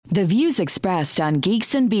The views expressed on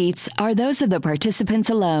Geeks and Beats are those of the participants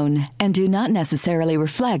alone and do not necessarily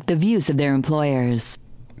reflect the views of their employers.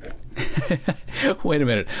 Wait a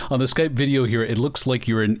minute. On the Skype video here, it looks like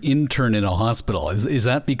you're an intern in a hospital. Is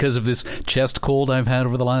that because of this chest cold I've had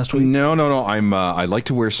over the last week? No. I like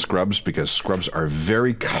to wear scrubs because scrubs are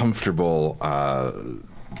very comfortable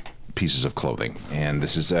pieces of clothing. And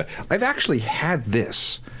this is I've actually had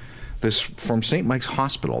this from St. Mike's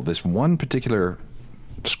Hospital, this one particular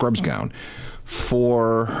scrubs gown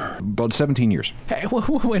for about 17 years. Hey,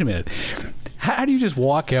 wait a minute. How do you just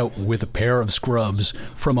walk out with a pair of scrubs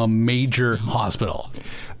from a major hospital?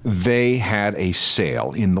 They had a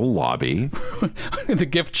sale in the lobby. In the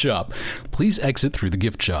gift shop. Please exit through the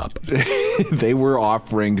gift shop. They were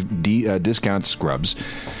offering discount scrubs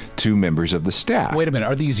to members of the staff. Wait a minute.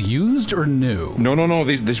 Are these used or new? No.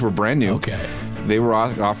 These were brand new. Okay. They were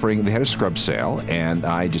offering, they had a scrub sale, and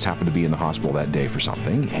I just happened to be in the hospital that day for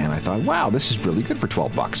something, and I thought, wow, this is really good for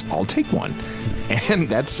 $12. I'll take one.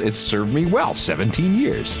 And it's served me well, 17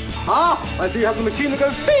 years. I see you have the machine that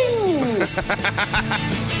goes bing!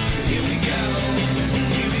 Here we go.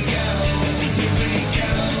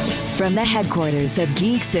 From the headquarters of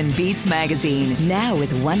Geeks and Beats magazine, now with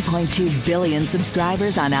 1.2 billion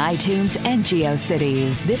subscribers on iTunes and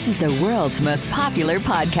GeoCities, this is the world's most popular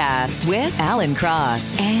podcast with Alan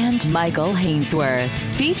Cross and Michael Hainsworth,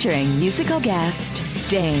 featuring musical guest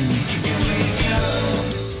Sting.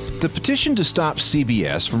 The petition to stop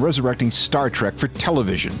CBS from resurrecting Star Trek for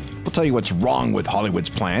television. We'll tell you what's wrong with Hollywood's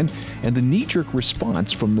plan and the knee-jerk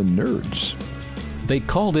response from the nerds. They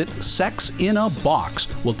called it Sex in a Box.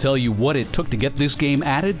 We'll tell you what it took to get this game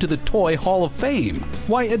added to the Toy Hall of Fame.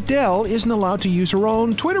 Why Adele isn't allowed to use her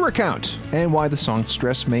own Twitter account. And why the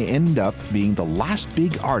songstress may end up being the last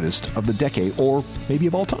big artist of the decade, or maybe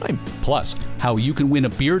of all time. Plus, how you can win a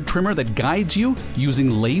beard trimmer that guides you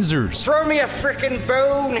using lasers. Throw me a frickin'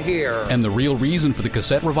 bone here! And the real reason for the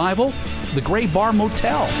cassette revival? The Gray Bar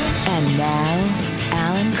Motel. And now,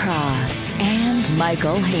 Alan Cross and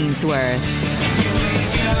Michael Hainsworth.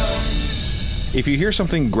 If you hear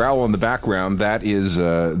something growl in the background, that is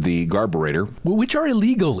the Garburator. Which are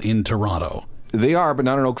illegal in Toronto. They are, but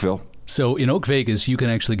not in Oakville. So in Oak Vegas, you can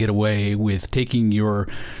actually get away with taking your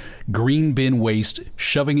green bin waste,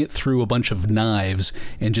 shoving it through a bunch of knives,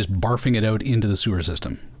 and just barfing it out into the sewer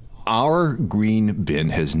system. Our green bin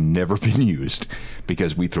has never been used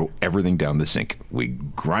because we throw everything down the sink. We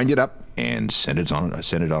grind it up and send it on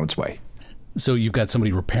its way. So you've got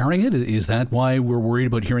somebody repairing it? Is that why we're worried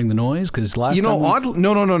about hearing the noise? Because last time...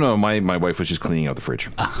 No. My wife was just cleaning out the fridge.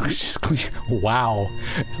 Wow.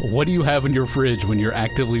 What do you have in your fridge when you're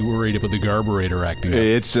actively worried about the Garburator acting up?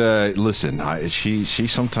 It's, listen, she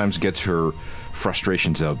sometimes gets her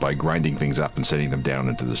frustrations out by grinding things up and sending them down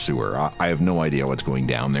into the sewer. I have no idea what's going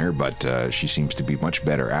down there, but she seems to be much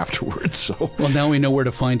better afterwards. So. Well, now we know where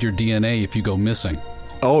to find your DNA if you go missing.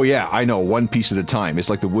 Oh, yeah, I know. One piece at a time. It's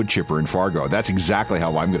like the wood chipper in Fargo. That's exactly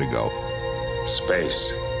how I'm going to go.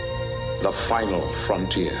 Space, the final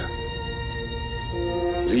frontier.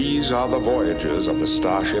 These are the voyages of the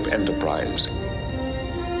Starship Enterprise.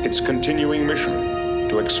 Its continuing mission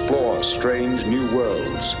to explore strange new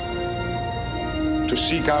worlds, to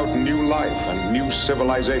seek out new life and new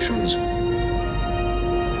civilizations,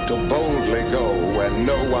 to boldly go where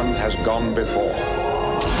no one has gone before.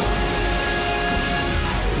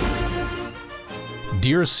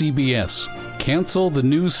 Dear CBS, cancel the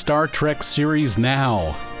new Star Trek series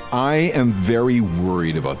now. I am very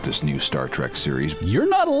worried about this new Star Trek series. You're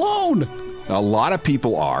not alone. A lot of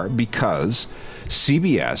people are, because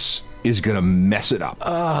CBS is going to mess it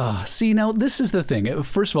up. See, now, this is the thing.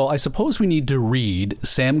 First of all, I suppose we need to read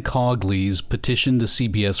Sam Cogley's petition to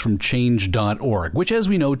CBS from Change.org, which, as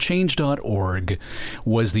we know, Change.org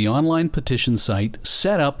was the online petition site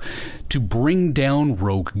set up to bring down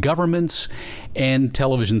rogue governments and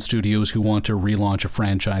television studios who want to relaunch a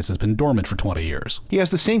franchise that's been dormant for 20 years. He has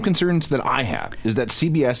the same concerns that I have, is that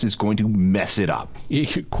CBS is going to mess it up.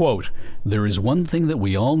 Quote, "There is one thing that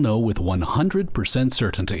we all know with 100%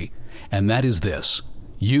 certainty, and that is this.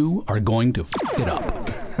 You are going to f*** it up."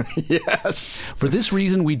 Yes. "For this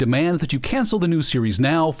reason, we demand that you cancel the new series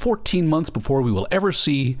now, 14 months before we will ever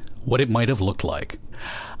see what it might have looked like."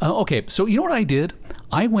 Okay, so you know what I did?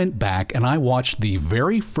 I went back and I watched the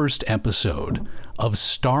very first episode of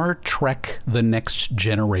Star Trek: The Next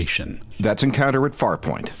Generation. That's Encounter at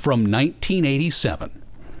Farpoint. From 1987.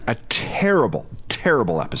 A terrible,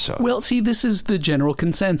 terrible episode. Well, see, this is the general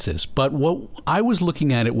consensus, but what I was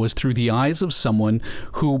looking at it was through the eyes of someone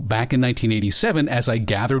who, back in 1987, as I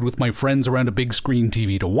gathered with my friends around a big screen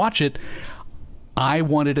TV to watch it, I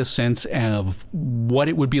wanted a sense of what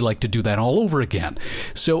it would be like to do that all over again.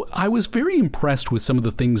 So I was very impressed with some of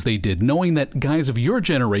the things they did, knowing that guys of your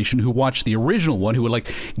generation who watched the original one, who would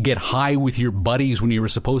like get high with your buddies when you were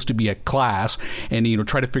supposed to be at class and, you know,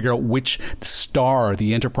 try to figure out which star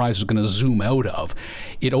the Enterprise was going to zoom out of.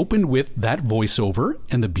 It opened with that voiceover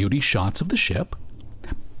and the beauty shots of the ship.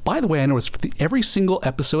 By the way, I noticed every single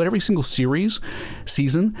episode, every single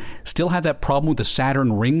season, still had that problem with the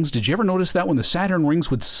Saturn rings. Did you ever notice that when the Saturn rings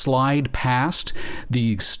would slide past,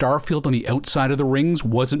 the starfield on the outside of the rings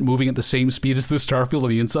wasn't moving at the same speed as the starfield on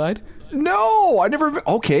the inside? No, I never.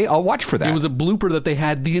 Okay, I'll watch for that. It was a blooper that they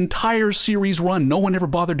had the entire series run. No one ever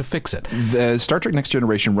bothered to fix it. The Star Trek Next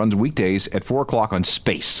Generation runs weekdays at 4 o'clock on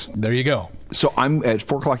Space. There you go. So I'm at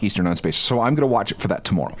 4 o'clock Eastern on Space. So I'm going to watch it for that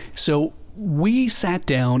tomorrow. So we sat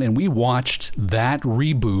down and we watched that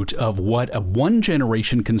reboot of what one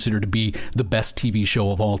generation considered to be the best TV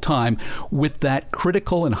show of all time with that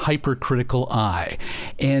critical and hypercritical eye.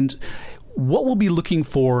 And what we'll be looking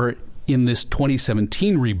for in this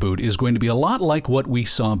 2017 reboot is going to be a lot like what we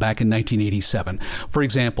saw back in 1987. For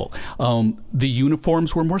example, the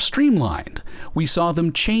uniforms were more streamlined. We saw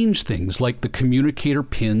them change things, like the communicator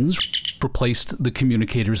pins replaced the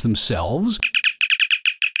communicators themselves.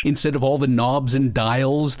 Instead of all the knobs and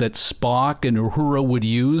dials that Spock and Uhura would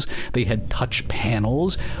use, they had touch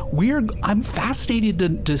panels. I'm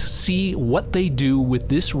fascinated to see what they do with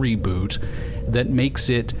this reboot that makes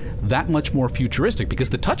it that much more futuristic, because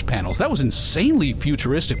the touch panels, that was insanely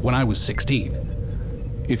futuristic when I was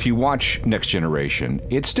 16. If you watch Next Generation,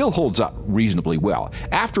 it still holds up reasonably well.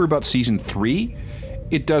 After about season 3,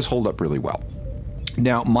 it does hold up really well.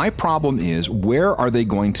 Now, my problem is, where are they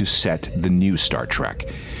going to set the new Star Trek?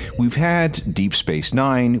 We've had Deep Space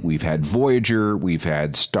Nine, we've had Voyager, we've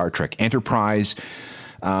had Star Trek Enterprise.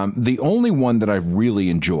 The only one that I've really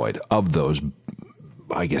enjoyed of those,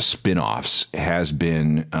 I guess, spin-offs has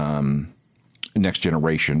been Next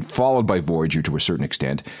Generation, followed by Voyager to a certain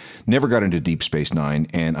extent. Never got into Deep Space Nine,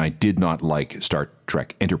 and I did not like Star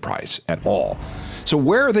Trek Enterprise at all. So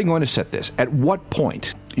where are they going to set this? At what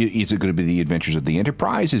point? Is it going to be the Adventures of the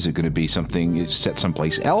Enterprise? Is it going to be something set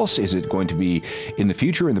someplace else? Is it going to be in the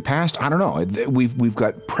future, in the past? I don't know. We've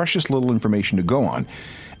got precious little information to go on.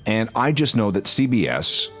 And I just know that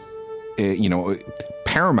CBS,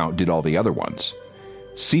 Paramount did all the other ones.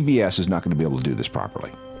 CBS is not going to be able to do this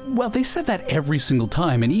properly. Well, they said that every single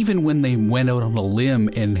time, and even when they went out on a limb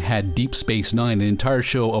and had Deep Space Nine, an entire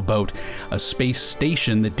show about a space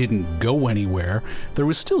station that didn't go anywhere, there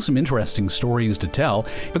was still some interesting stories to tell.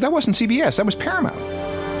 But that wasn't CBS, that was Paramount.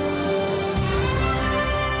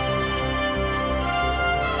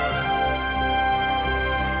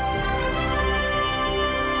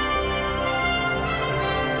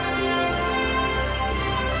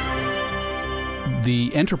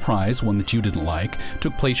 The Enterprise, one that you didn't like,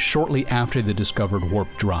 took place shortly after they discovered warp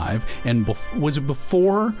drive. And was it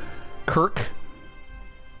before Kirk?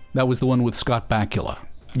 That was the one with Scott Bakula.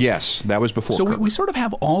 Yes, that was before Kirk. So we sort of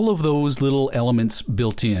have all of those little elements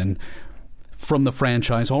built in from the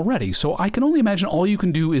franchise already. So I can only imagine all you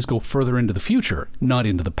can do is go further into the future, not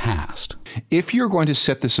into the past. If you're going to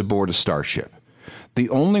set this aboard a starship, the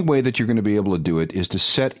only way that you're going to be able to do it is to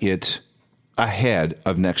set it ahead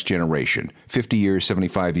of Next Generation, 50 years,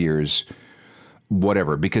 75 years,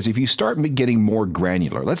 whatever. Because if you start getting more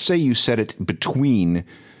granular, let's say you set it between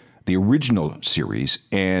the original series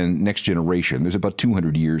and Next Generation, there's about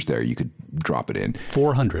 200 years there you could drop it in.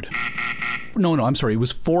 400. No, I'm sorry. It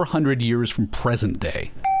was 400 years from present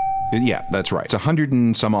day. Yeah, that's right. It's 100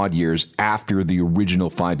 and some odd years after the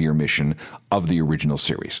original 5-year mission of the original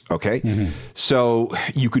series, okay? Mm-hmm. So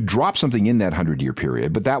you could drop something in that 100-year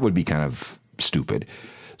period, but that would be kind of stupid.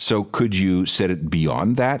 So could you set it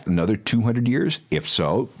beyond that, another 200 years? If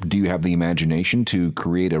so, do you have the imagination to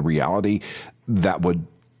create a reality that would,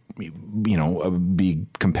 be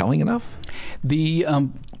compelling enough? The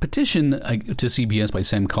petition to CBS by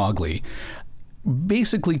Sam Cogley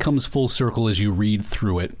basically comes full circle as you read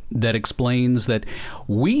through it, that explains that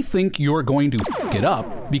we think you're going to f*** it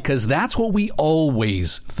up because that's what we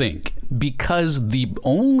always think, because the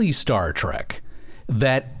only Star Trek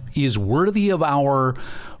that is worthy of our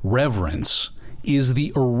reverence is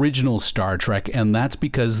the original Star Trek, and that's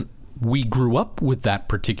because we grew up with that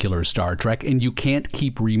particular Star Trek, and you can't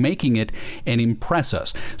keep remaking it and impress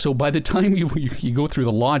us. So by the time you go through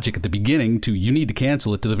the logic at the beginning to you need to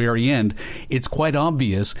cancel it to the very end, it's quite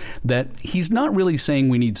obvious that he's not really saying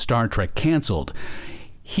we need Star Trek canceled.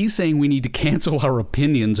 He's saying we need to cancel our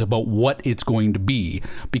opinions about what it's going to be,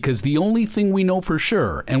 because the only thing we know for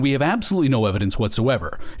sure, and we have absolutely no evidence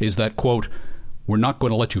whatsoever, is that, quote, we're not going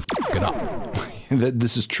to let you f*** it up.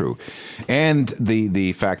 This is true. And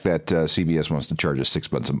the fact that CBS wants to charge us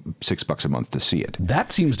 $6 a month to see it.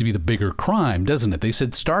 That seems to be the bigger crime, doesn't it? They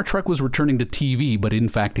said Star Trek was returning to TV, but in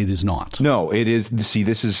fact it is not. No, it is. See,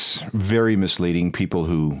 this is very misleading. People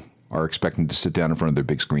who are expecting to sit down in front of their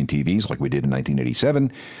big screen TVs like we did in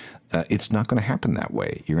 1987, it's not going to happen that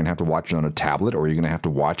way. You're going to have to watch it on a tablet, or you're going to have to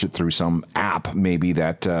watch it through some app maybe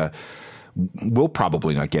that we'll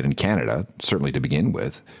probably not get in Canada, certainly to begin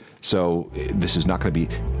with. So this is not going to be...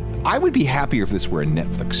 I would be happier if this were a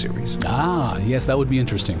Netflix series. Ah, yes, that would be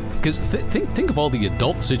interesting. Because think of all the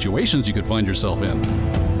adult situations you could find yourself in.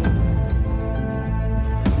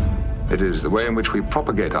 It is the way in which we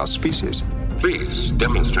propagate our species. Please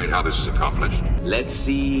demonstrate how this is accomplished. Let's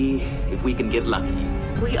see if we can get lucky.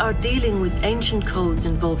 We are dealing with ancient codes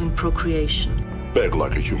involving procreation. Beg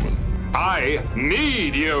like a human. I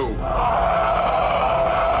need you.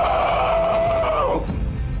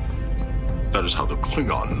 That is how the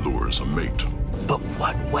Klingon lures a mate. But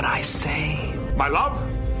what would I say? My love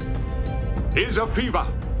is a fever,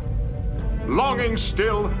 longing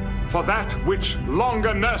still for that which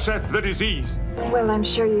longer nurseth the disease. Well, I'm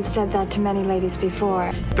sure you've said that to many ladies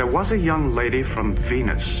before. There was a young lady from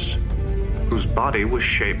Venus whose body was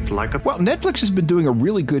shaped like a... Well, Netflix has been doing a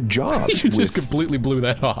really good job. You just completely blew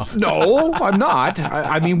that off. No, I'm not.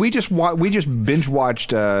 I mean, we just binge watched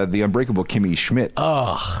The Unbreakable Kimmy Schmidt.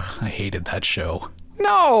 Ugh, I hated that show.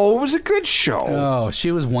 No, it was a good show. Oh,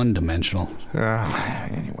 she was one-dimensional.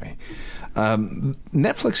 Anyway,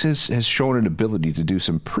 Netflix has shown an ability to do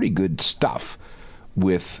some pretty good stuff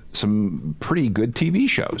with some pretty good TV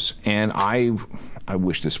shows. And I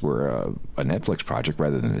wish this were a Netflix project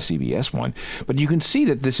rather than a CBS one. But you can see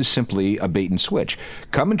that this is simply a bait and switch.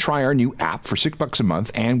 Come and try our new app for $6 a month,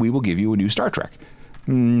 and we will give you a new Star Trek.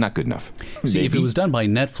 Not good enough. See, Maybe. if it was done by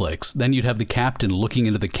Netflix, then you'd have the captain looking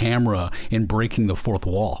into the camera and breaking the fourth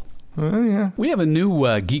wall. Yeah. We have a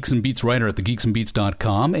new Geeks and Beats writer at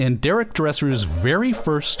thegeeksandbeats.com, and Derek Dresser's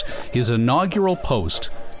his inaugural post,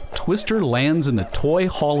 Twister lands in the Toy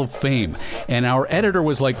Hall of Fame. And our editor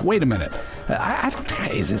was like, wait a minute,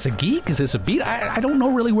 is this a geek? Is this a beat? I don't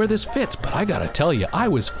know really where this fits, but I gotta tell you, I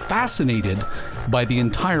was fascinated by the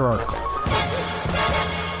entire article.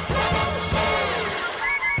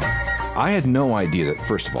 I had no idea that,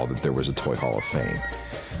 first of all, that there was a Toy Hall of Fame.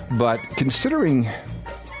 But considering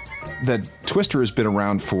that Twister has been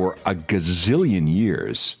around for a gazillion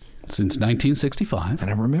years... Since 1965. And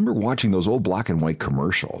I remember watching those old black and white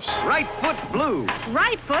commercials. Right foot blue.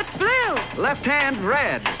 Right foot blue. Left hand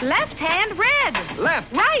red. Left hand red. Left.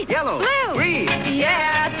 Right. Yellow. Blue. Green.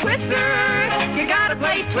 Yeah, Twister. You gotta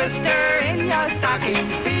play Twister in your stocking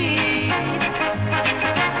feet.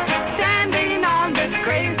 Standing on this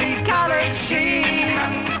crazy colored sheet.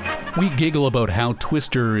 We giggle about how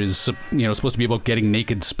Twister is, supposed to be about getting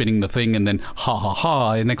naked, spinning the thing, and then ha ha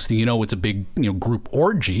ha, and next thing you know, it's a big, group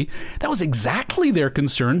orgy. That was exactly their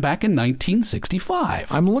concern back in 1965.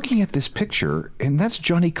 I'm looking at this picture, and that's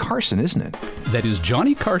Johnny Carson, isn't it? That is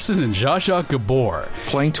Johnny Carson and Zsa Zsa Gabor.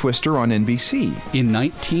 Playing Twister on NBC. In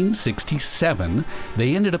 1967,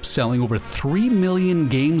 they ended up selling over 3 million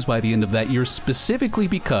games by the end of that year, specifically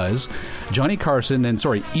because Johnny Carson and,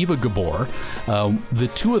 Eva Gabor, the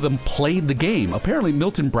two of them played the game. Apparently,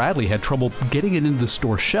 Milton Bradley had trouble getting it into the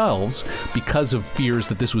store shelves because of fears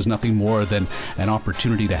that this was nothing more than an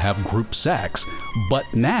opportunity to have group sex. But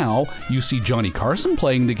now, you see Johnny Carson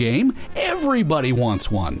playing the game. Everybody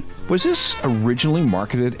wants one. Was this originally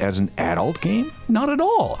marketed as an adult game? Not at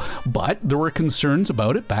all. But there were concerns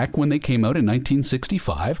about it back when they came out in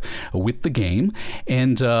 1965 with the game.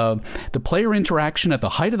 And the player interaction at the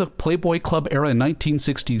height of the Playboy Club era in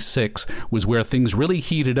 1966 was where things really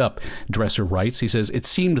heated up, Dresser writes. He says, it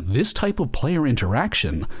seemed this type of player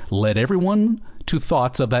interaction led everyone to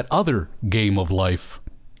thoughts of that other game of life.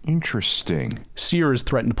 Interesting. Sears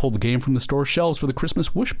threatened to pull the game from the store shelves for the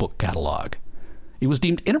Christmas Wish Book catalog. It was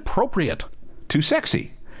deemed inappropriate. Too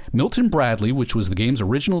sexy. Milton Bradley, which was the game's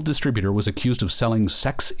original distributor, was accused of selling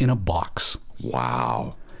sex in a box.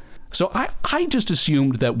 Wow. So I just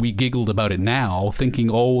assumed that we giggled about it now, thinking,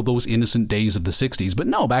 those innocent days of the 60s. But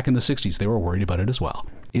no, back in the 60s, they were worried about it as well.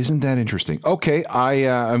 Isn't that interesting? Okay,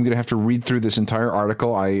 I'm going to have to read through this entire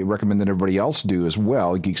article. I recommend that everybody else do as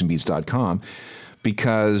well at geeksandbeats.com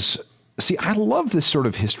because, see, I love this sort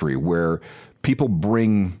of history where people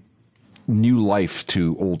bring new life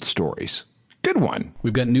to old stories. Good one.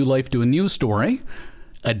 We've got new life to a new story.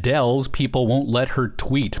 Adele's people won't let her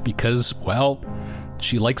tweet because,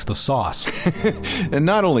 she likes the sauce. And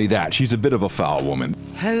not only that, she's a bit of a foul woman.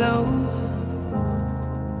 Hello,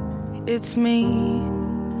 it's me.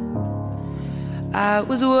 I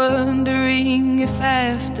was wondering if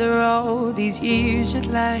after all these years you'd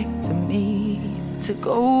like to meet, to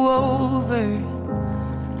go over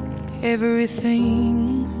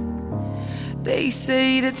everything. They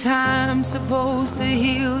say the time's supposed to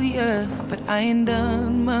heal you, but I ain't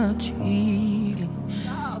done much healing.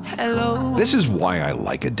 Hello. This is why I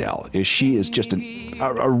like Adele, is she is just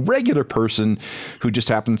a regular person who just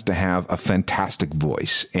happens to have a fantastic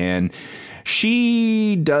voice. And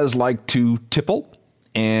she does like to tipple.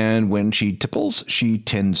 And when she tipples, she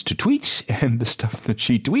tends to tweet. And the stuff that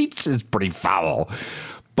she tweets is pretty foul.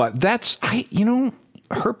 But that's,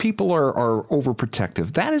 her people are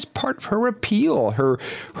overprotective. That is part of her appeal, her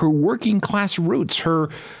working class roots, her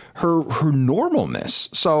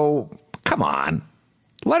normalness. So come on,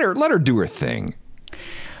 let her do her thing.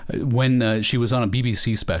 When she was on a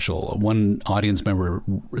BBC special, one audience member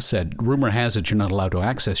said, "Rumor has it you're not allowed to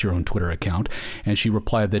access your own Twitter account." And she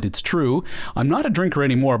replied that it's true. "I'm not a drinker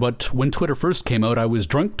anymore, but when Twitter first came out, I was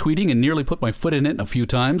drunk tweeting and nearly put my foot in it a few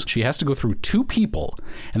times." She has to go through 2 people,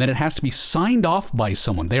 and then it has to be signed off by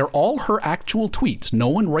someone. They are all her actual tweets. No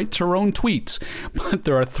one writes her own tweets. But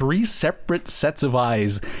there are 3 separate sets of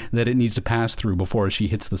eyes that it needs to pass through before she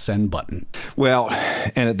hits the send button. Well,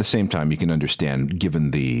 and at the same time, you can understand,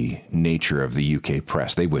 given the nature of the UK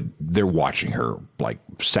press, they're watching her like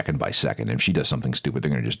second by second. And if she does something stupid, they're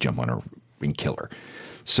going to just jump on her and kill her.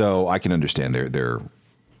 So I can understand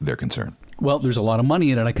their concern. Well, there's a lot of money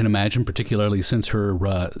in it, I can imagine, particularly since her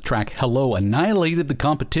track Hello annihilated the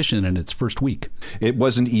competition in its first week. It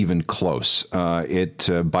wasn't even close. By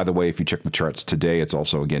the way, if you check the charts today, it's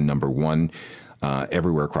also, again, number 1.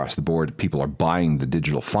 Everywhere across the board. People are buying the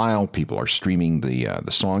digital file. People are streaming the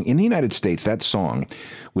song. In the United States, that song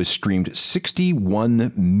was streamed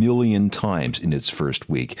 61 million times in its first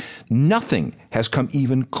week. Nothing has come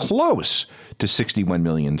even close to 61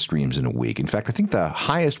 million streams in a week. In fact, I think the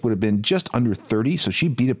highest would have been just under 30, so she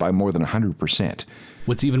beat it by more than 100%.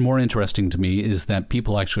 What's even more interesting to me is that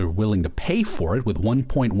people actually are willing to pay for it, with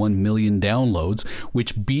 1.1 million downloads,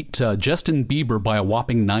 which beat Justin Bieber by a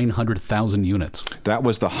whopping 900,000 units. That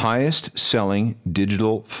was the highest selling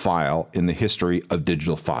digital file in the history of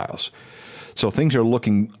digital files. So things are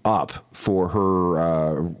looking up for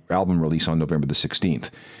her album release on November the 16th.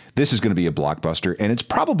 This is going to be a blockbuster, and it's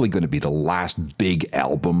probably going to be the last big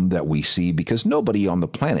album that we see, because nobody on the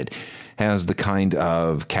planet has the kind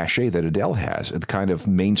of cachet that Adele has, the kind of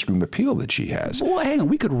mainstream appeal that she has. Well, hang on,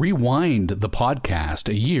 we could rewind the podcast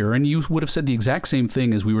a year, and you would have said the exact same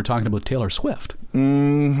thing as we were talking about Taylor Swift.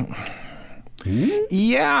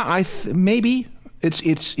 Yeah, maybe.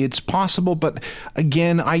 It's possible, but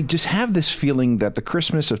again, I just have this feeling that the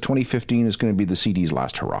Christmas of 2015 is going to be the CD's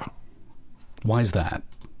last hurrah. Why is that?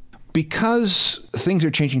 Because things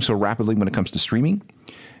are changing so rapidly when it comes to streaming,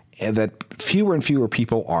 and that fewer and fewer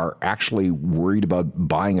people are actually worried about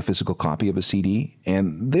buying a physical copy of a CD,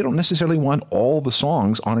 and they don't necessarily want all the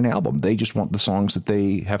songs on an album. They just want the songs that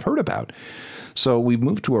they have heard about. So we've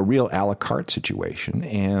moved to a real a la carte situation,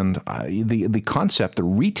 and the concept, the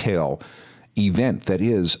retail event that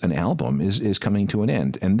is an album is coming to an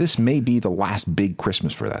end. And this may be the last big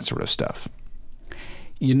Christmas for that sort of stuff.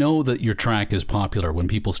 You know that your track is popular when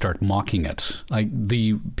people start mocking it. Like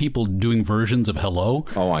the people doing versions of Hello.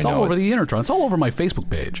 Oh, I know. It's all over the internet. It's all over my Facebook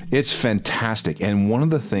page. It's fantastic. And one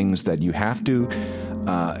of the things that you have to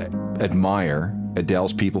admire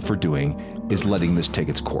Adele's people for doing is letting this take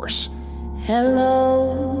its course.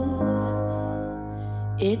 Hello,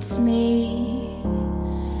 it's me.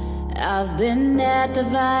 I've been at the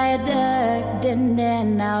viaduct and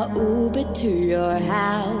then I Ubered to your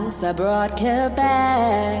house. I brought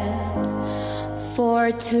kebabs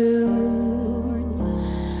for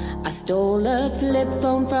 2. I stole a flip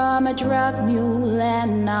phone from a drug mule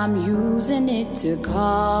and I'm using it to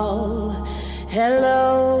call.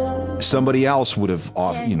 Hello. Somebody else would have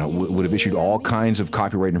issued all kinds of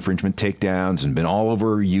copyright infringement takedowns and been all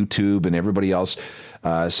over YouTube and everybody else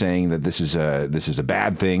saying that this is a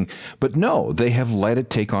bad thing. But no, they have let it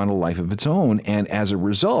take on a life of its own, and as a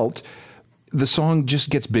result, the song just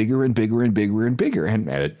gets bigger and bigger and bigger and bigger. And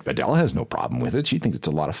Adele has no problem with it. She thinks it's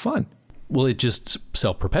a lot of fun. Well, it just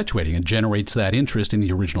self-perpetuating. It generates that interest in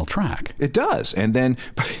the original track. It does. And then,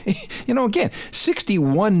 again,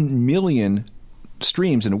 61 million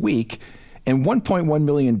streams in a week and 1.1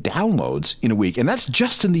 million downloads in a week. And that's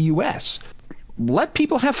just in the U.S. Let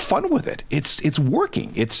people have fun with it. It's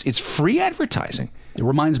working. It's free advertising. It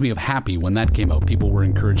reminds me of Happy. When that came out, people were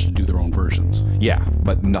encouraged to do their own versions. Yeah,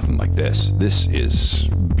 but nothing like this. This is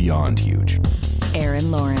beyond huge.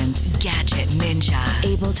 Aaron Lawrence, Gadget Ninja,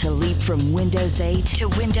 able to leap from Windows 8 to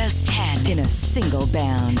Windows 10 in a single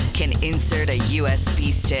bound, can insert a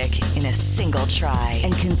USB stick in a single try,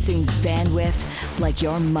 and consumes bandwidth like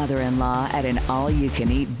your mother-in-law at an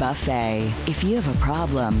all-you-can-eat buffet. If you have a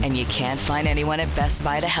problem and you can't find anyone at Best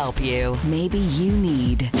Buy to help you, maybe you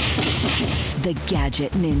need the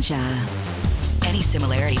Gadget Ninja. Any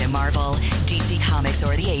similarity to Marvel, DC Comics,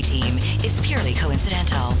 or the A-Team is purely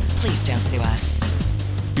coincidental. Please don't sue us.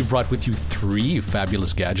 You brought with you 3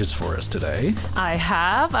 fabulous gadgets for us today. I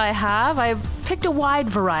have. I picked a wide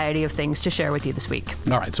variety of things to share with you this week.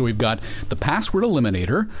 All right, so we've got the Password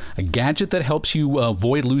Eliminator, a gadget that helps you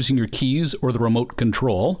avoid losing your keys or the remote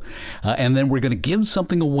control. And then we're going to give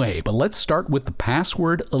something away. But let's start with the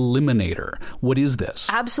Password Eliminator. What is this?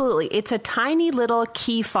 Absolutely. It's a tiny little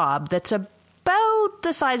key fob that's about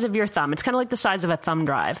the size of your thumb. It's kind of like the size of a thumb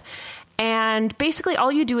drive. And basically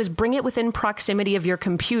all you do is bring it within proximity of your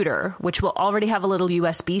computer, which will already have a little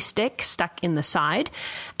USB stick stuck in the side.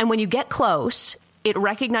 And when you get close, it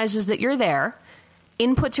recognizes that you're there,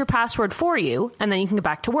 inputs your password for you, and then you can go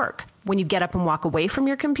back to work. When you get up and walk away from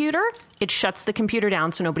your computer, it shuts the computer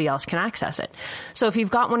down so nobody else can access it. So if you've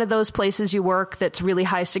got one of those places you work that's really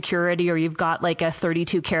high security, or you've got like a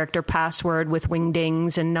 32-character password with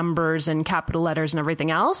wingdings and numbers and capital letters and everything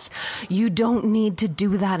else, you don't need to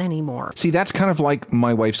do that anymore. See, that's kind of like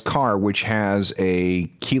my wife's car, which has a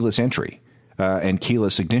keyless entry and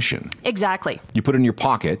keyless ignition. Exactly. You put it in your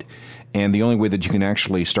pocket, and the only way that you can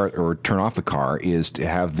actually start or turn off the car is to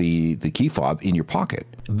have the key fob in your pocket.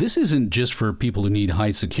 This isn't just for people who need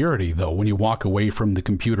high security, though. When you walk away from the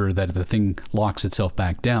computer, that the thing locks itself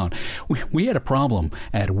back down. We had a problem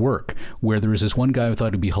at work where there was this one guy who thought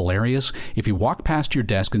it'd be hilarious. If he walked past your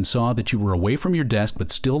desk and saw that you were away from your desk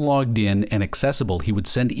but still logged in and accessible, he would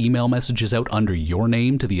send email messages out under your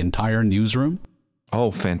name to the entire newsroom. Oh,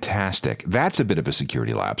 fantastic. That's a bit of a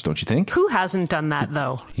security lapse, don't you think? Who hasn't done that,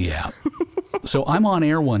 though? Yeah. So I'm on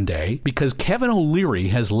air one day because Kevin O'Leary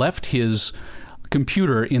has left his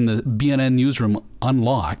computer in the BNN newsroom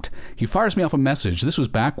unlocked. He fires me off a message. This was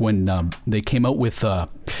back when they came out with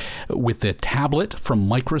the tablet from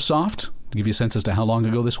Microsoft. To give you a sense as to how long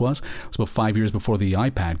ago this was. It was about 5 years before the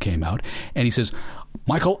iPad came out. And he says,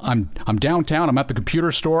 Michael, I'm downtown. I'm at the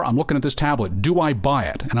computer store. I'm looking at this tablet. Do I buy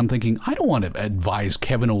it? And I'm thinking, I don't want to advise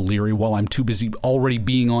Kevin O'Leary while I'm too busy already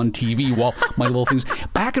being on TV while my little things.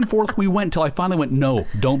 Back and forth we went until I finally went, no,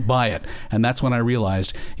 don't buy it. And that's when I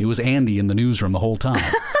realized it was Andy in the newsroom the whole time.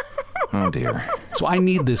 Oh, dear. So I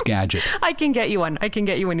need this gadget. I can get you one. I can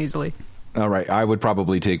get you one easily. All right. I would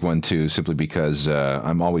probably take one, too, simply because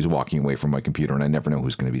I'm always walking away from my computer, and I never know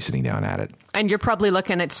who's going to be sitting down at it. And you're probably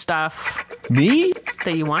looking at stuff... Me?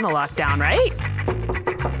 ...that you want to lock down, right?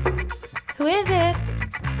 Who is it?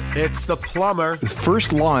 It's the plumber. The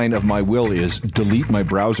first line of my will is delete my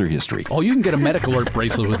browser history. Oh, you can get a medical alert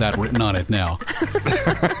bracelet with that written on it now.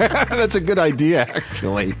 That's a good idea,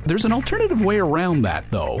 actually. There's an alternative way around that,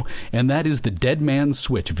 though, and that is the dead man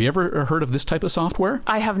switch. Have you ever heard of this type of software?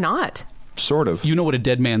 I have not. Sort of. You know what a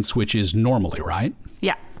dead man switch is normally, right?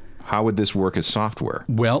 Yeah. How would this work as software?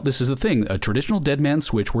 Well, this is the thing. A traditional dead man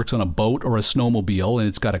switch works on a boat or a snowmobile, and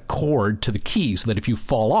it's got a cord to the key so that if you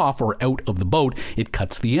fall off or out of the boat, it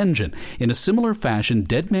cuts the engine. In a similar fashion,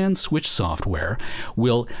 dead man switch software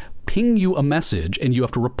will ping you a message, and you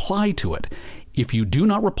have to reply to it. If you do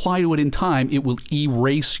not reply to it in time, it will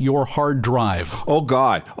erase your hard drive. Oh,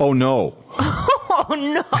 God. Oh, no. Oh,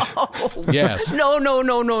 no. Yes.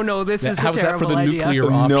 No. This is a terrible idea. How's that for the nuclear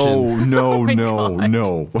option?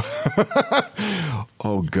 No.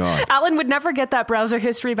 Oh, God. Alan would never get that browser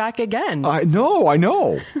history back again. I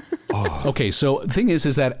know. Oh. Okay, so the thing is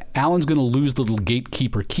that Alan's going to lose the little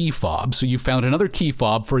gatekeeper key fob, so you found another key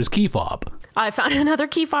fob for his key fob. I found another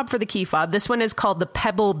key fob for the key fob. This one is called the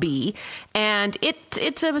Pebble Bee, and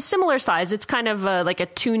it's a similar size. It's kind of like a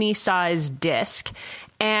toonie-sized disc,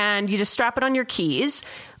 and you just strap it on your keys.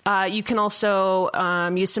 You can also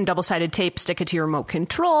use some double-sided tape, stick it to your remote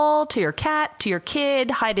control, to your cat, to your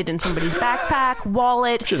kid, hide it in somebody's backpack,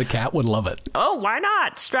 wallet. I'm sure the cat would love it. Oh, why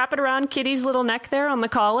not? Strap it around Kitty's little neck there on the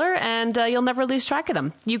collar, and you'll never lose track of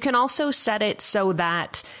them. You can also set it so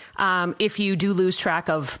that if you do lose track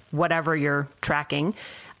of whatever you're tracking,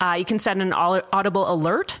 you can set an audible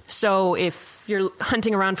alert. So if you're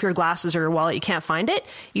hunting around for your glasses or your wallet, you can't find it,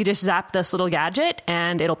 you just zap this little gadget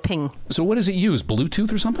and it'll ping. So what does it use?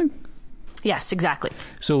 Bluetooth or something? Yes, exactly.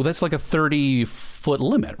 So that's like a 30-foot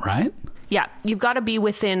limit, right? Yeah, you've got to be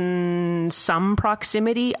within some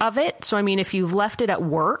proximity of it. So, I mean, if you've left it at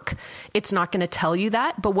work, it's not going to tell you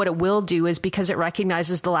that. But what it will do is because it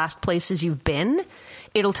recognizes the last places you've been,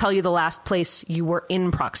 it'll tell you the last place you were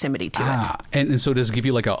in proximity to it. And so does it give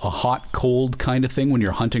you like a hot, cold kind of thing when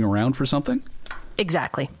you're hunting around for something?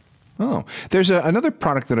 Exactly. Oh, there's another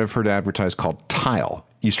product that I've heard advertised called Tile.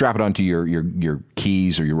 You strap it onto your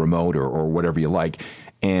keys or your remote or whatever you like.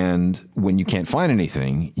 And when you can't find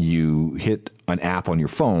anything, you hit an app on your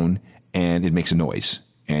phone and it makes a noise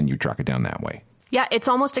and you track it down that way. Yeah, it's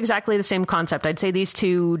almost exactly the same concept. I'd say these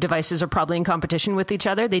two devices are probably in competition with each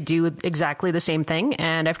other. They do exactly the same thing.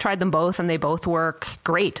 And I've tried them both and they both work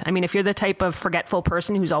great. I mean, if you're the type of forgetful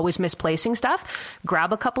person who's always misplacing stuff,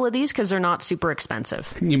 grab a couple of these because they're not super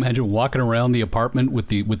expensive. Can you imagine walking around the apartment with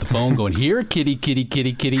the phone going, here, kitty, kitty,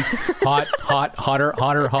 kitty, kitty, hot, hot, hotter,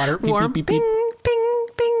 hotter, hotter, beep, warm, beep, beep, beep.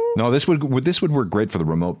 No, this would work great for the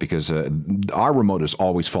remote because our remote is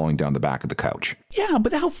always falling down the back of the couch. Yeah,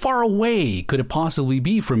 but how far away could it possibly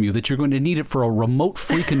be from you that you're going to need it for a remote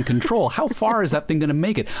freaking control? How far is that thing going to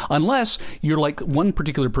make it? Unless you're like one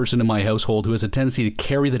particular person in my household who has a tendency to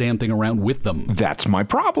carry the damn thing around with them. That's my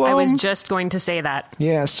problem. I was just going to say that.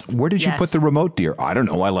 Yes. Where did you put the remote, dear? I don't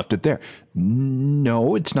know. I left it there.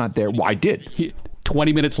 No, it's not there. Well, I did.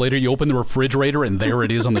 20 minutes later, you open the refrigerator and there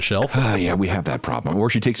it is on the shelf. Yeah, we have that problem. Or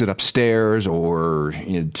she takes it upstairs or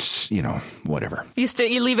it's, whatever.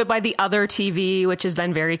 You leave it by the other TV, which is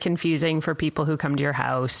then very confusing for people who come to your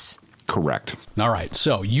house. Correct. All right.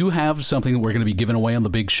 So you have something that we're going to be giving away on the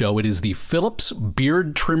big show. It is the Philips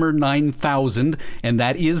Beard Trimmer 9000, and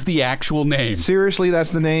that is the actual name. Seriously,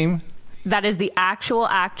 that's the name? That is the actual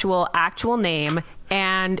name.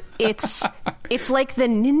 And it's like the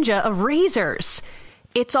ninja of razors.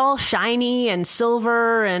 It's all shiny and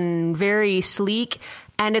silver and very sleek.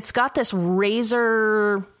 And it's got this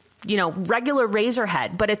razor, regular razor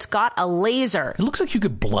head, but it's got a laser. It looks like you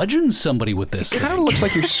could bludgeon somebody with this. It kind of looks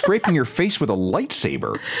like you're scraping your face with a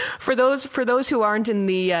lightsaber. For those who aren't in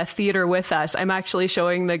the theater with us, I'm actually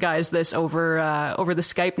showing the guys this over the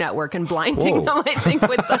Skype network and blinding them, I think,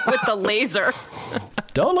 with the laser.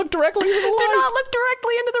 Don't look directly into the light. Do not look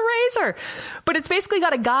directly into the razor. But it's basically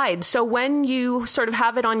got a guide. So when you sort of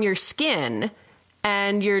have it on your skin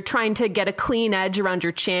and you're trying to get a clean edge around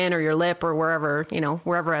your chin or your lip or wherever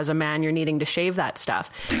as a man you're needing to shave that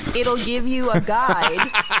stuff, it'll give you a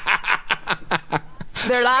guide.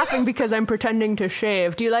 They're laughing because I'm pretending to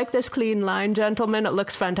shave. Do you like this clean line, gentlemen? It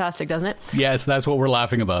looks fantastic, doesn't it? Yes, that's what we're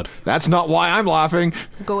laughing about. That's not why I'm laughing.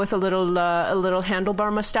 Go with a little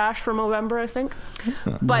handlebar mustache for November, I think.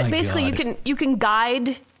 But basically, you can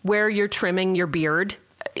guide where you're trimming your beard.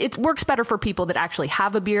 It works better for people that actually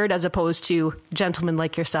have a beard as opposed to gentlemen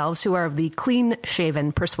like yourselves who are of the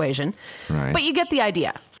clean-shaven persuasion. Right. But you get the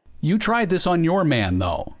idea. You tried this on your man,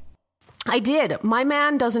 though. I did. My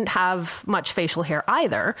man doesn't have much facial hair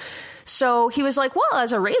either. So he was like, well,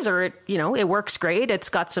 as a razor, it works great. It's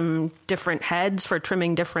got some different heads for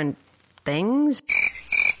trimming different things.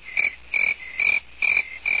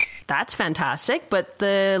 That's fantastic. But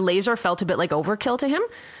the laser felt a bit like overkill to him.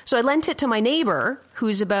 So I lent it to my neighbor,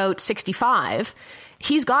 who's about 65.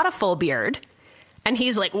 He's got a full beard. And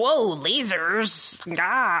he's like, whoa, lasers.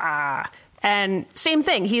 Ah. And same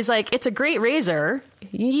thing. He's like, it's a great razor.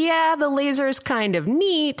 Yeah, the laser is kind of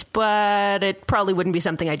neat, but it probably wouldn't be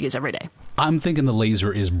something I'd use every day. I'm thinking the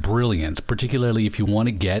laser is brilliant, particularly if you want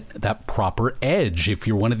to get that proper edge. If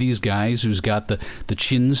you're one of these guys who's got the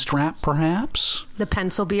chin strap, perhaps. The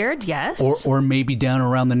pencil beard, yes. Or maybe down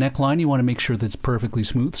around the neckline, you want to make sure that's perfectly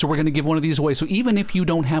smooth. So we're going to give one of these away. So even if you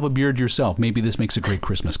don't have a beard yourself, maybe this makes a great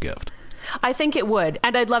Christmas gift. I think it would.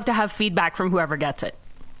 And I'd love to have feedback from whoever gets it.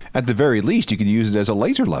 At the very least, you could use it as a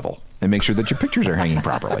laser level and make sure that your pictures are hanging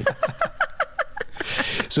properly.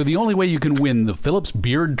 So the only way you can win the Philips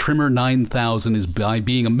Beard Trimmer 9000 is by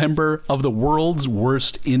being a member of the World's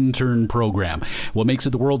Worst Intern Program. What makes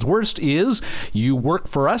it the world's worst is you work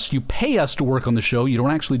for us, you pay us to work on the show, you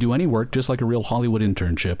don't actually do any work, just like a real Hollywood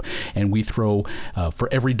internship, and we throw, for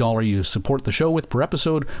every dollar you support the show with per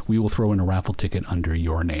episode, we will throw in a raffle ticket under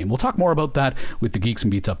your name. We'll talk more about that with the Geeks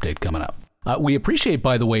and Beats update coming up. We appreciate,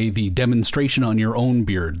 by the way, the demonstration on your own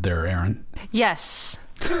beard there, Aaron. Yes.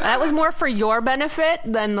 That was more for your benefit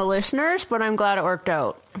than the listeners, but I'm glad it worked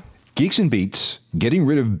out. Geeks and Beats, getting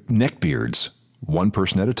rid of neck beards, one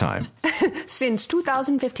person at a time. Since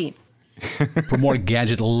 2015. For more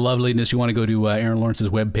gadget loveliness, you want to go to Aaron Lawrence's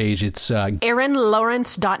webpage. It's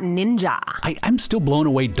AaronLawrence.ninja. I'm still blown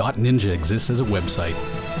away .ninja exists as a website.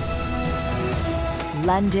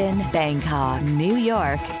 London, Bangkok, New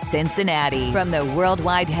York, Cincinnati. From the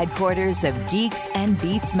worldwide headquarters of Geeks and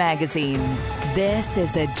Beats magazine, this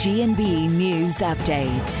is a G&B News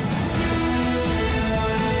Update.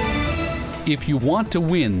 If you want to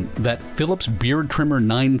win that Philips Beard Trimmer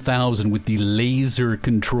 9000 with the laser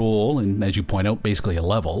control, and as you point out, basically a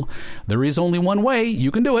level, there is only one way you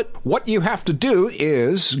can do it. What you have to do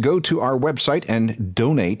is go to our website and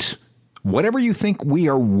donate whatever you think we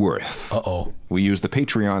are worth. Uh-oh. We use the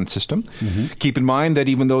Patreon system. Mm-hmm. Keep in mind that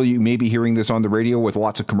even though you may be hearing this on the radio with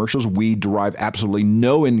lots of commercials, we derive absolutely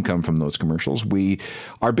no income from those commercials. We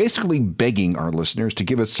are basically begging our listeners to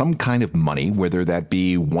give us some kind of money, whether that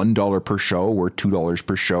be $1 per show or $2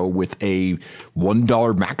 per show with a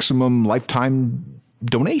 $1 maximum lifetime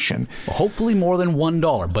donation. Well, hopefully more than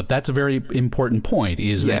 $1, but that's a very important point,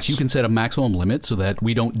 is that you can set a maximum limit so that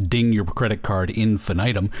we don't ding your credit card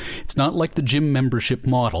infinitum. It's not like the gym membership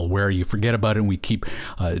model where you forget about it and we keep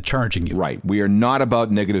charging you. Right. We are not about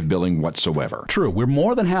negative billing whatsoever. True. We're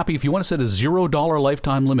more than happy. If you want to set a $0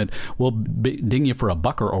 lifetime limit, we'll ding you for a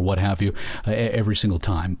buck or what have you every single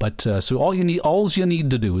time. But so all you need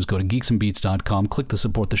to do is go to geeksandbeats.com, click the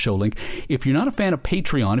support the show link. If you're not a fan of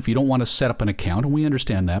Patreon, if you don't want to set up an account, and we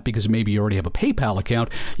understand that because maybe you already have a PayPal account,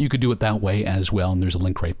 you could do it that way as well, and there's a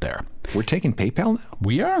link right there. We're taking PayPal now?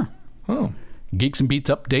 We are. Oh. Geeks and Beats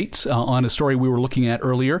updates on a story we were looking at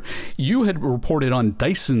earlier. You had reported on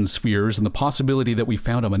Dyson spheres and the possibility that we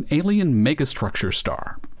found an alien megastructure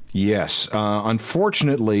star. Yes.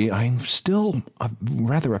 Unfortunately, I'm still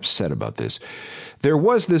rather upset about this. There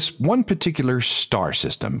was this one particular star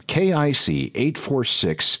system, KIC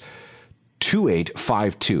 846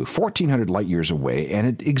 2852, 1,400 light years away, and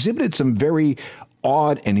it exhibited some very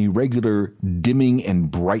odd and irregular dimming and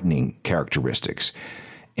brightening characteristics.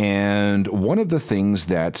 And one of the things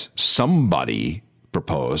that somebody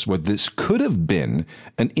proposed was this could have been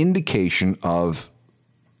an indication of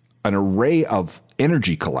an array of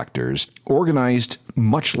energy collectors organized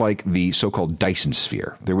much like the so-called Dyson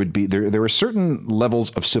sphere. There are certain levels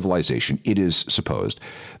of civilization, it is supposed,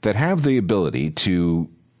 that have the ability to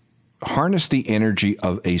harness the energy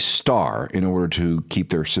of a star in order to keep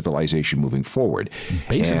their civilization moving forward.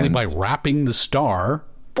 Basically by wrapping the star,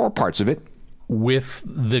 or parts of it, with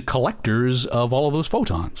the collectors of all of those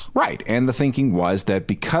photons. Right. And the thinking was that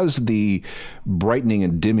because the brightening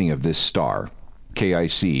and dimming of this star,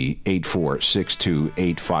 KIC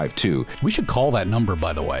 8462852. We should call that number,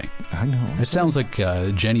 by the way. I know. It sounds like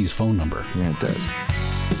Jenny's phone number. Yeah, it does.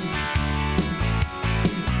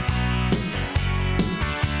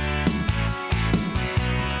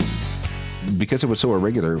 Because it was so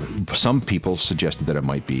irregular, some people suggested that it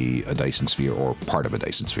might be a Dyson sphere or part of a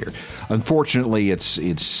Dyson sphere. Unfortunately, it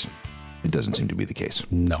doesn't seem to be the case.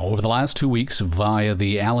 No. Over the last 2 weeks, via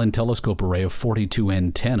the Allen telescope array of 42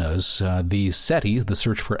 antennas, the SETI, the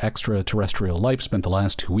Search for Extraterrestrial Life, spent the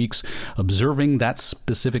last 2 weeks observing that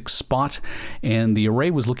specific spot, and the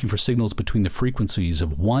array was looking for signals between the frequencies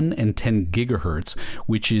of 1 and 10 gigahertz,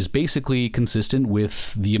 which is basically consistent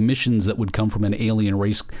with the emissions that would come from an alien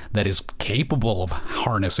race that is capable of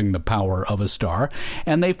harnessing the power of a star,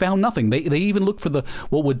 and they found nothing. They even looked for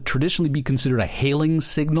what would traditionally be considered a hailing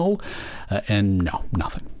signal, and no,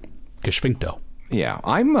 nothing. Geschwinkto. Yeah,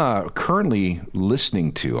 I'm currently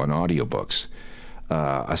listening to on audiobooks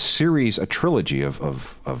a trilogy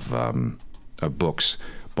of books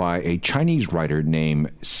by a Chinese writer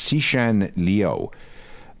named Cixin Liu.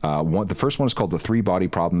 The first one is called The Three-Body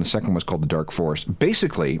Problem. The second one is called The Dark Forest.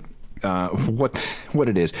 Basically, what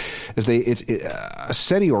it is it's a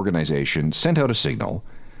SETI organization sent out a signal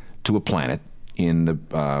to a planet in the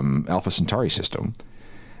Alpha Centauri system.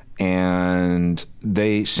 And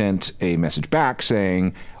they sent a message back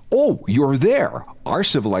saying, "Oh, you're there. Our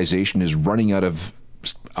civilization is running out of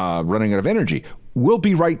energy. We'll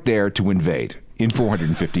be right there to invade in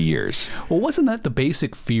 450 years." Well, wasn't that the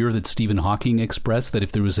basic fear that Stephen Hawking expressed, that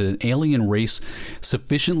if there was an alien race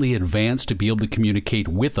sufficiently advanced to be able to communicate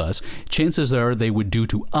with us, chances are they would do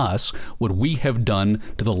to us what we have done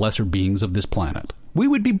to the lesser beings of this planet? We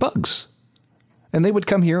would be bugs. And they would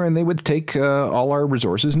come here and they would take all our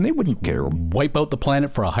resources and they wouldn't care. Wipe out the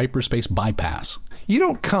planet for a hyperspace bypass. You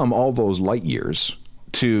don't come all those light years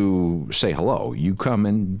to say hello. You come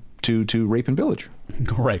in to rape and pillage.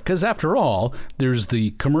 Right, because after all, there's the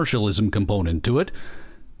commercialism component to it.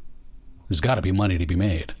 There's got to be money to be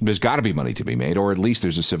made. There's got to be money to be made, or at least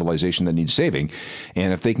there's a civilization that needs saving.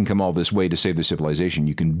 And if they can come all this way to save the civilization,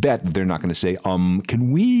 you can bet that they're not going to say,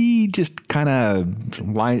 can we just kind of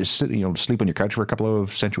sleep on your couch for a couple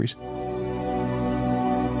of centuries?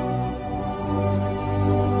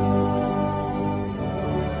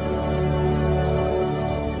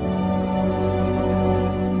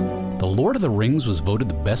 Lord of the Rings was voted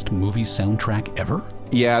the best movie soundtrack ever?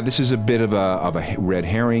 Yeah, this is a bit of a red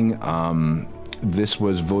herring. This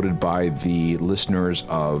was voted by the listeners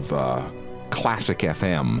of Classic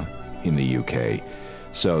FM in the UK.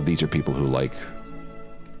 So these are people who like,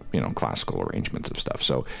 classical arrangements of stuff.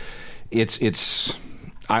 So let's just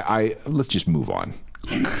move on.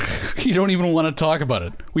 You don't even want to talk about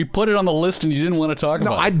it. We put it on the list and you didn't want to talk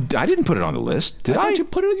about it. No, I didn't put it on the list. Did I? Thought you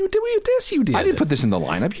put it. Yes, you did. I didn't put this in the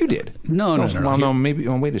lineup. You did. No. Well, no, maybe.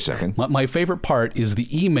 Oh, wait a second. My favorite part is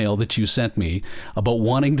the email that you sent me about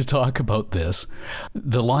wanting to talk about this.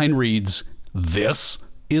 The line reads, "This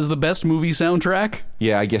is the best movie soundtrack?"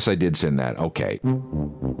 Yeah, I guess I did send that. Okay.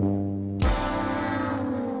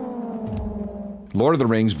 Lord of the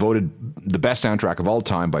Rings voted the best soundtrack of all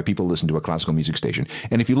time by people who listen to a classical music station.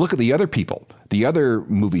 And if you look at the other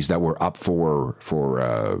movies that were up for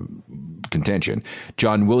contention,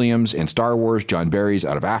 John Williams and Star Wars, John Barry's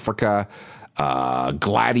Out of Africa,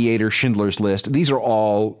 Gladiator, Schindler's List. These are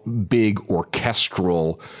all big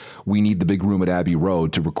orchestral, we need the big room at Abbey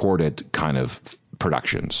Road to record it kind of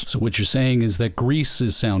productions. So what you're saying is that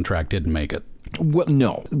Grease's soundtrack didn't make it? Well,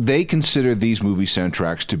 no. They consider these movie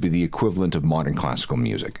soundtracks to be the equivalent of modern classical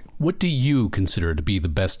music. What do you consider to be the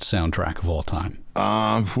best soundtrack of all time?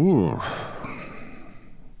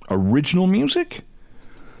 Original music?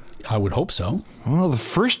 I would hope so. Well, the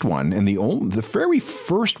first one, and the very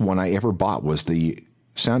first one I ever bought was the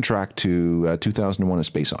soundtrack to 2001: A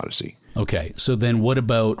Space Odyssey. Okay, so then what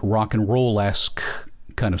about rock and roll-esque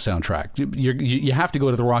kind of soundtrack? You have to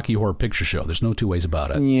go to the Rocky Horror Picture Show. There's no two ways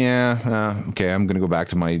about it. Yeah. Okay, I'm going to go back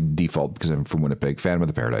to my default because I'm from Winnipeg. Phantom of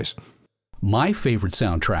the Paradise. My favorite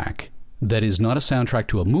soundtrack that is not a soundtrack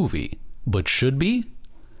to a movie, but should be,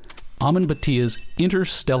 Amin Batia's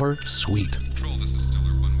Interstellar Suite. Control, this is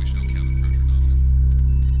Stellar One. We show cabin pressure nominal.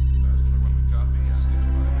 Stellar One, we copy.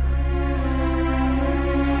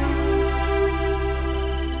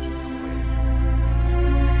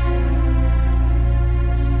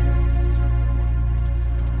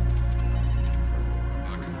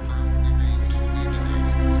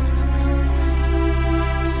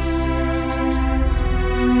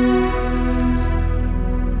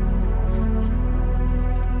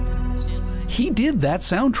 He did that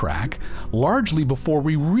soundtrack largely before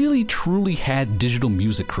we really truly had digital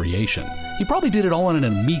music creation. He probably did it all on an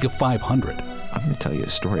Amiga 500. I'm going to tell you a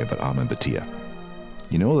story about Amin Batia.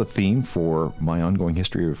 You know the theme for My Ongoing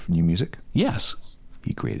History of New Music? Yes.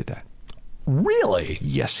 He created that. Really?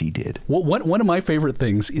 Yes, he did. Well, one of my favorite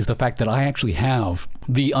things is the fact that I actually have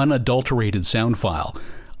the unadulterated sound file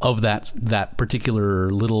of that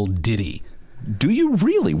particular little ditty. Do you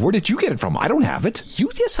really? Where did you get it from? I don't have it.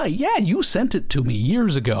 You sent it to me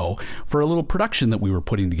years ago for a little production that we were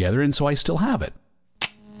putting together, and so I still have it.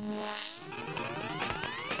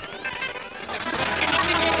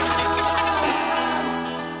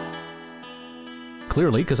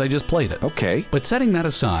 Clearly, because I just played it. Okay. But setting that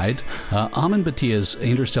aside, Amin Batia's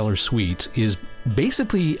Interstellar Suite is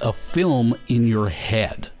basically a film in your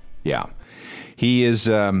head. Yeah. He is...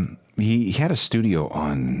 He had a studio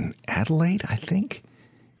on Adelaide, I think,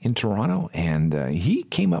 in Toronto, and he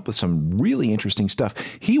came up with some really interesting stuff.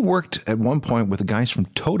 He worked at one point with the guys from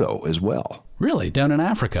Toto as well. Really? Down in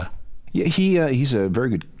Africa? Yeah, he's a very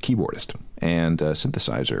good keyboardist and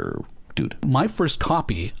synthesizer dude. My first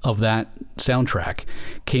copy of that soundtrack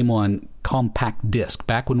came on compact disc,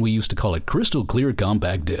 back when we used to call it crystal clear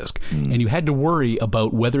compact disc, and you had to worry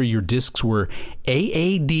about whether your discs were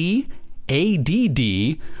AAD,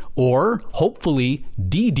 ADD, or hopefully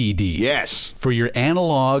DDD. Yes. For your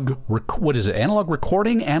analog, analog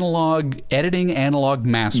recording, analog editing, analog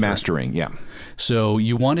mastering. Mastering, yeah. So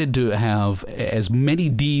you wanted to have as many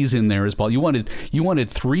Ds in there as possible. You wanted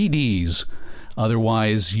 3 Ds.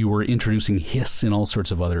 Otherwise, you were introducing hiss and all sorts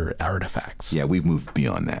of other artifacts. Yeah, we've moved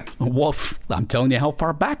beyond that. Well, I'm telling you how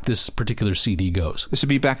far back this particular CD goes. This would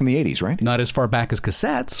be back in the 80s, right? Not as far back as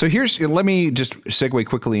cassettes. So let me just segue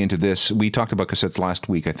quickly into this. We talked about cassettes last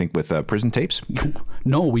week, I think, with prison tapes.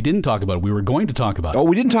 No, we didn't talk about it. We were going to talk about it. Oh,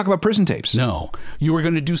 we didn't talk about prison tapes? No. You were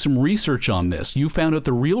going to do some research on this. You found out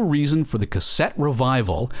the real reason for the cassette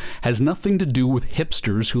revival has nothing to do with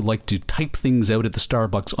hipsters who like to type things out at the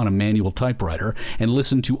Starbucks on a manual typewriter and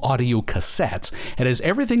listen to audio cassettes. It has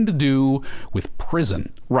everything to do with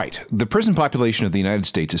prison. Right. The prison population of the United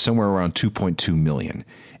States is somewhere around 2.2 million.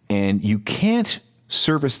 And you can't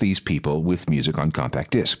service these people with music on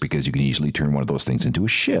compact disc because you can easily turn one of those things into a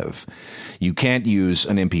shiv. You can't use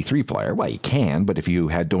an MP3 player. Well, you can, but if you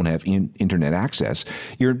don't have internet access,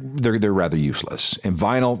 they're rather useless. And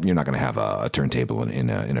vinyl, you're not going to have a turntable in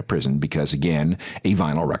a prison because, again, a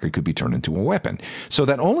vinyl record could be turned into a weapon. So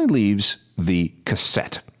that only leaves the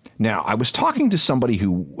cassette. Now, I was talking to somebody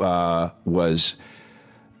who works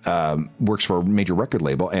for a major record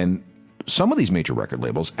label, and some of these major record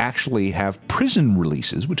labels actually have prison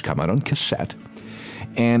releases, which come out on cassette.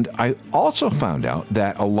 And I also found out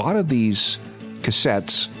that a lot of these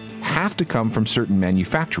cassettes have to come from certain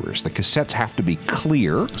manufacturers. The cassettes have to be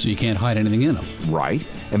clear. So you can't hide anything in them. Right.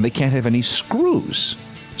 And they can't have any screws,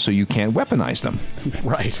 so you can't weaponize them.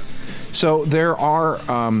 Right. So there are...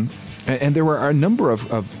 and there are a number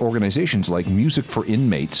of organizations like Music for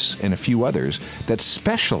Inmates and a few others that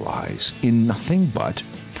specialize in nothing but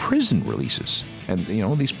prison releases. And, you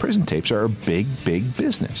know, these prison tapes are a big, big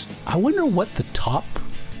business. I wonder what the top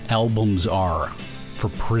albums are for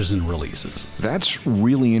prison releases. That's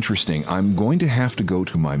really interesting. I'm going to have to go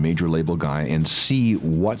to my major label guy and see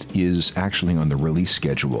what is actually on the release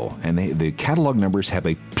schedule. And the catalog numbers have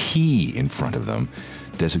a P in front of them,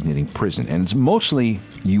 designating prison. And it's mostly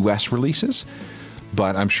U.S. releases,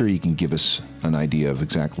 but I'm sure you can give us an idea of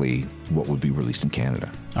exactly what would be released in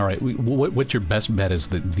Canada. All right. What's your best bet is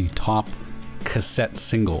the top cassette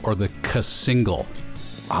single or the single?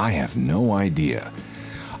 I have no idea.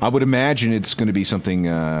 I would imagine it's going to be something...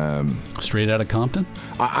 straight out of Compton?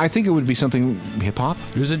 I think it would be something hip-hop.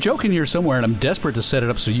 There's a joke in here somewhere, and I'm desperate to set it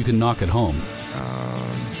up so you can knock it home.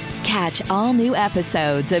 Catch all new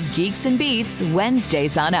episodes of Geeks and Beats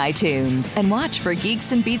Wednesdays on iTunes. And watch for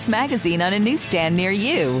Geeks and Beats magazine on a newsstand near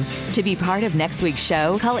you. To be part of next week's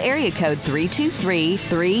show, call area code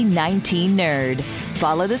 323-319-NERD.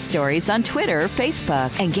 Follow the stories on Twitter or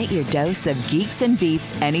Facebook. And get your dose of Geeks and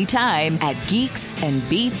Beats anytime at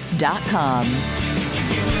geeksandbeats.com.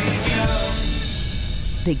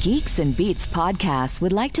 The Geeks and Beats podcast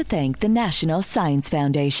would like to thank the National Science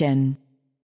Foundation.